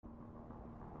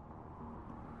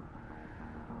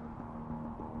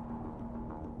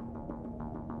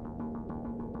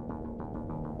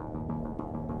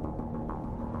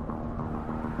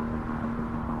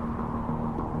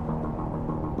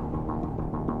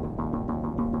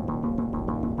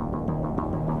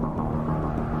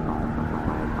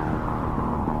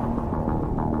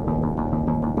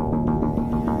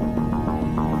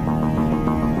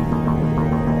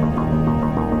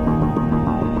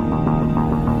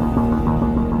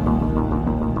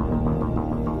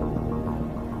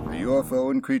UFO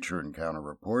and Creature Encounter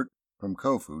Report from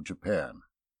Kofu, Japan,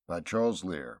 by Charles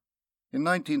Lear. In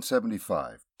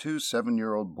 1975, two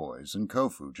 7-year-old boys in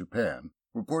Kofu, Japan,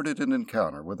 reported an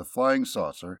encounter with a flying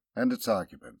saucer and its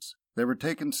occupants. They were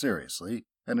taken seriously,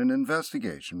 and an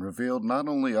investigation revealed not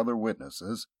only other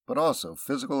witnesses, but also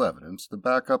physical evidence to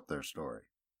back up their story.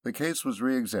 The case was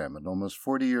re-examined almost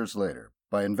 40 years later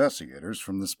by investigators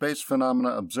from the Space Phenomena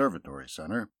Observatory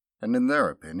Center, and in their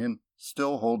opinion,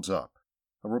 still holds up.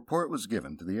 A report was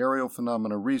given to the Aerial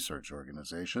Phenomena Research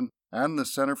Organization and the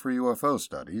Center for UFO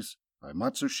Studies by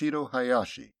Matsushito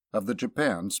Hayashi of the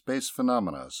Japan Space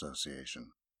Phenomena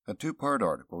Association. A 2-part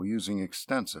article using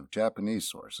extensive Japanese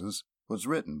sources was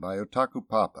written by Otaku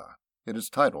Papa. It is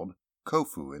titled,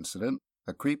 Kofu Incident,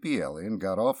 a creepy alien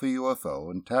got off a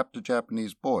UFO and tapped a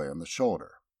Japanese boy on the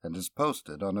shoulder, and is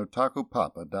posted on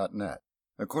otakupapa.net.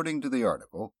 According to the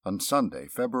article, on Sunday,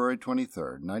 February 23,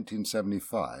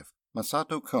 1975,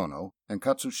 Masato Kono and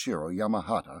Katsushiro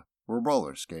Yamahata were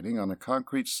roller skating on a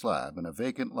concrete slab in a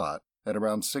vacant lot at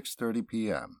around 6:30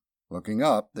 p.m. Looking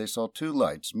up, they saw two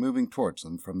lights moving towards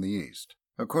them from the east.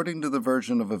 According to the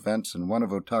version of events in one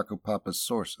of Otaku Papa's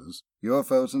sources,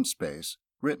 UFOs in Space,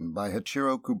 written by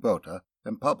Hachiro Kubota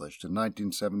and published in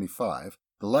 1975,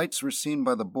 the lights were seen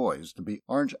by the boys to be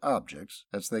orange objects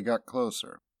as they got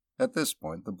closer. At this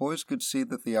point, the boys could see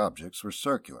that the objects were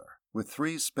circular, with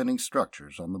 3 spinning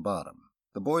structures on the bottom.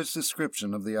 The boys'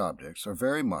 description of the objects are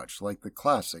very much like the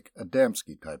classic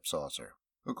Adamski-type saucer.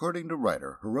 According to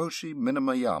writer Hiroshi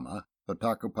Minamayama,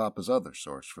 Otaku Papa's other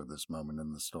source for this moment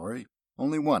in the story,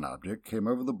 only one object came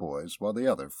over the boys while the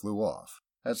other flew off.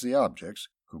 As the objects,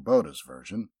 Kubota's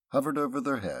version, hovered over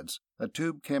their heads, a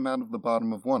tube came out of the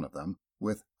bottom of one of them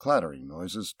with clattering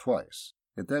noises twice.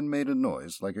 It then made a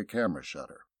noise like a camera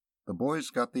shutter. The boys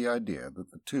got the idea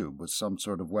that the tube was some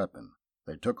sort of weapon.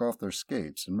 They took off their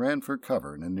skates and ran for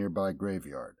cover in a nearby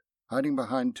graveyard. Hiding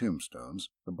behind tombstones,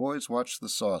 the boys watched the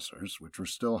saucers, which were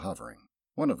still hovering.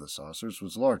 One of the saucers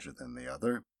was larger than the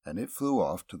other, and it flew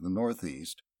off to the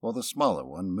northeast, while the smaller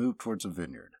one moved towards a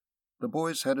vineyard. The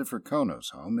boys headed for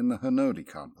Kono's home in the Hinode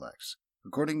complex.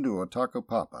 According to Otaku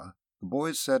Papa, the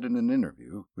boys said in an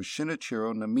interview with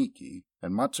Shinichiro Namiki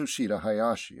and Matsushita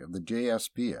Hayashi of the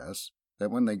JSPS that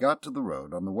when they got to the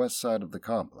road on the west side of the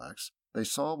complex, they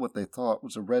saw what they thought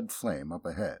was a red flame up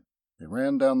ahead. They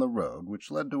ran down the road,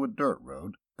 which led to a dirt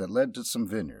road that led to some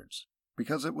vineyards.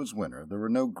 Because it was winter, there were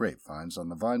no grapevines on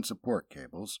the vine support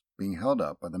cables being held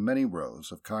up by the many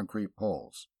rows of concrete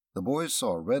poles. The boys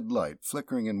saw a red light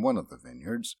flickering in one of the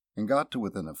vineyards and got to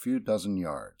within a few dozen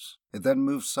yards. It then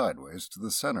moved sideways to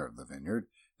the center of the vineyard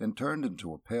and turned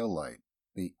into a pale light.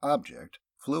 The object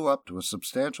flew up to a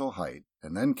substantial height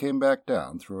and then came back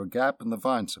down through a gap in the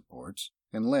vine supports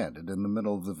and landed in the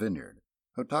middle of the vineyard.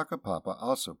 Otaku Papa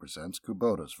also presents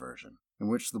Kubota's version, in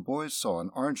which the boys saw an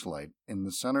orange light in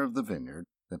the center of the vineyard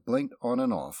that blinked on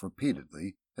and off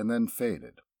repeatedly and then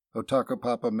faded. Otaku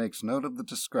Papa makes note of the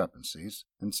discrepancies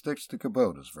and sticks to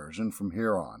Kubota's version from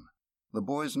here on. The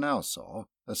boys now saw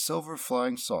a silver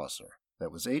flying saucer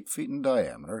that was 8 feet in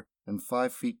diameter and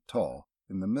 5 feet tall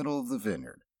in the middle of the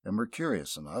vineyard, and were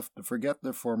curious enough to forget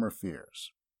their former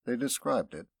fears. They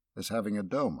described it as having a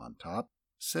dome on top,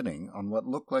 sitting on what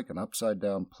looked like an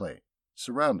upside-down plate.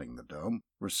 Surrounding the dome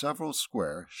were several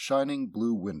square, shining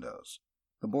blue windows.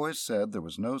 The boys said there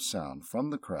was no sound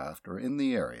from the craft or in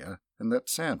the area, and that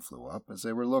sand flew up as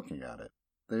they were looking at it.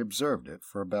 They observed it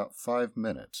for about 5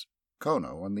 minutes.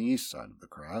 Kono, on the east side of the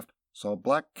craft, saw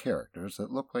black characters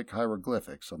that looked like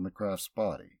hieroglyphics on the craft's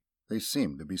body. They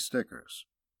seemed to be stickers.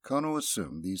 Kono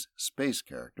assumed these space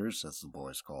characters, as the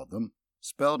boys called them,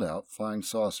 spelled out flying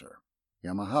saucer.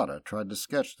 Yamahata tried to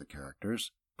sketch the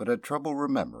characters, but had trouble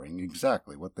remembering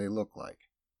exactly what they looked like.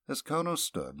 As Kono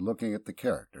stood looking at the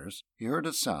characters, he heard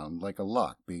a sound like a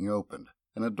lock being opened,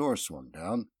 and a door swung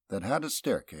down that had a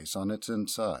staircase on its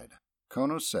inside.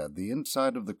 Kono said the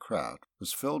inside of the craft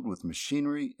was filled with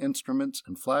machinery, instruments,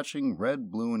 and flashing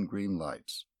red, blue, and green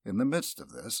lights. In the midst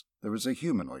of this, there was a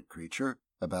humanoid creature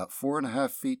about 4.5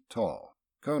 feet tall.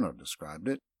 Kono described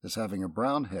it as having a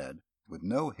brown head with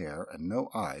no hair and no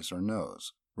eyes or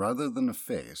nose. Rather than a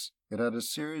face, it had a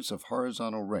series of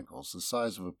horizontal wrinkles the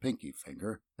size of a pinky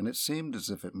finger, and it seemed as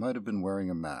if it might have been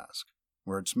wearing a mask.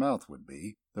 Where its mouth would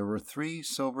be, there were 3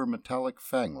 silver metallic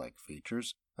fang-like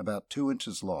features about 2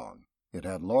 inches long. It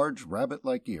had large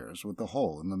rabbit-like ears with a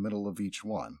hole in the middle of each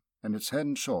one, and its head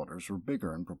and shoulders were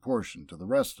bigger in proportion to the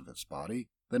rest of its body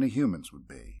than a human's would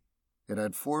be. It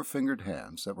had 4-fingered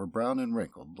hands that were brown and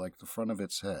wrinkled like the front of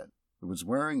its head. It was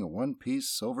wearing a one-piece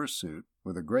silver suit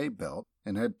with a gray belt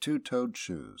and had 2-toed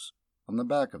shoes. On the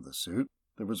back of the suit,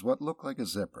 there was what looked like a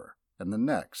zipper, and the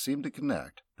neck seemed to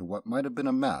connect to what might have been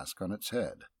a mask on its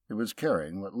head. It was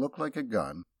carrying what looked like a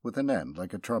gun with an end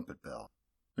like a trumpet bell.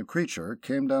 The creature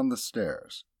came down the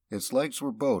stairs. Its legs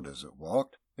were bowed as it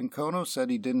walked, and Kono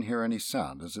said he didn't hear any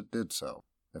sound as it did so.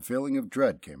 A feeling of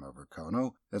dread came over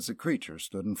Kono as the creature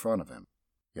stood in front of him.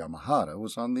 Yamahata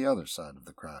was on the other side of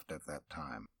the craft at that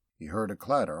time. He heard a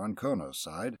clatter on Kono's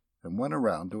side and went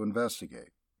around to investigate.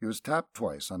 He was tapped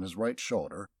twice on his right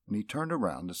shoulder, and he turned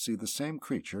around to see the same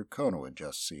creature Kono had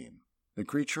just seen. The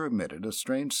creature emitted a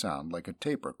strange sound like a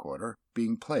tape recorder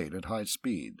being played at high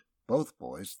speed. Both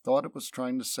boys thought it was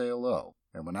trying to say hello,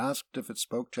 and when asked if it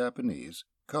spoke Japanese,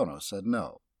 Kono said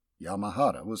no.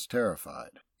 Yamahata was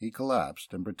terrified. He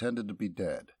collapsed and pretended to be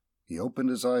dead. He opened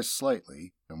his eyes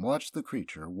slightly and watched the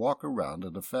creature walk around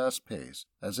at a fast pace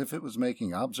as if it was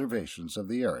making observations of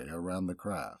the area around the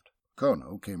craft.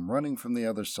 Kono came running from the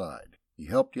other side. He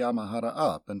helped Yamahata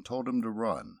up and told him to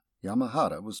run.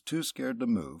 Yamahata was too scared to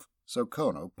move, so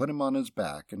Kono put him on his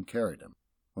back and carried him.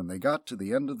 When they got to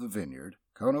the end of the vineyard,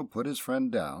 Kono put his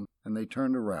friend down and they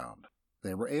turned around.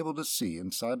 They were able to see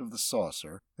inside of the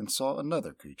saucer and saw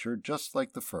another creature just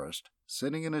like the first,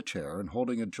 sitting in a chair and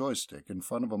holding a joystick in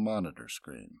front of a monitor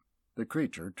screen. The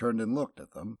creature turned and looked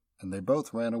at them, and they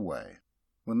both ran away.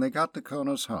 When they got to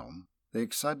Kono's home, they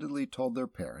excitedly told their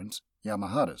parents,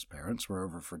 Yamahata's parents were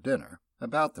over for dinner,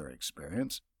 about their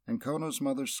experience, and Kono's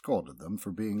mother scolded them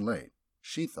for being late.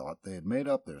 She thought they had made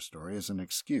up their story as an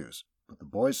excuse, but the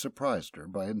boys surprised her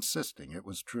by insisting it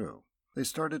was true. They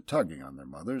started tugging on their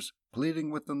mothers,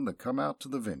 pleading with them to come out to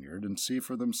the vineyard and see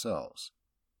for themselves.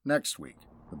 Next week,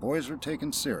 the boys are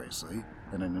taken seriously,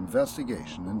 and an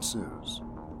investigation ensues.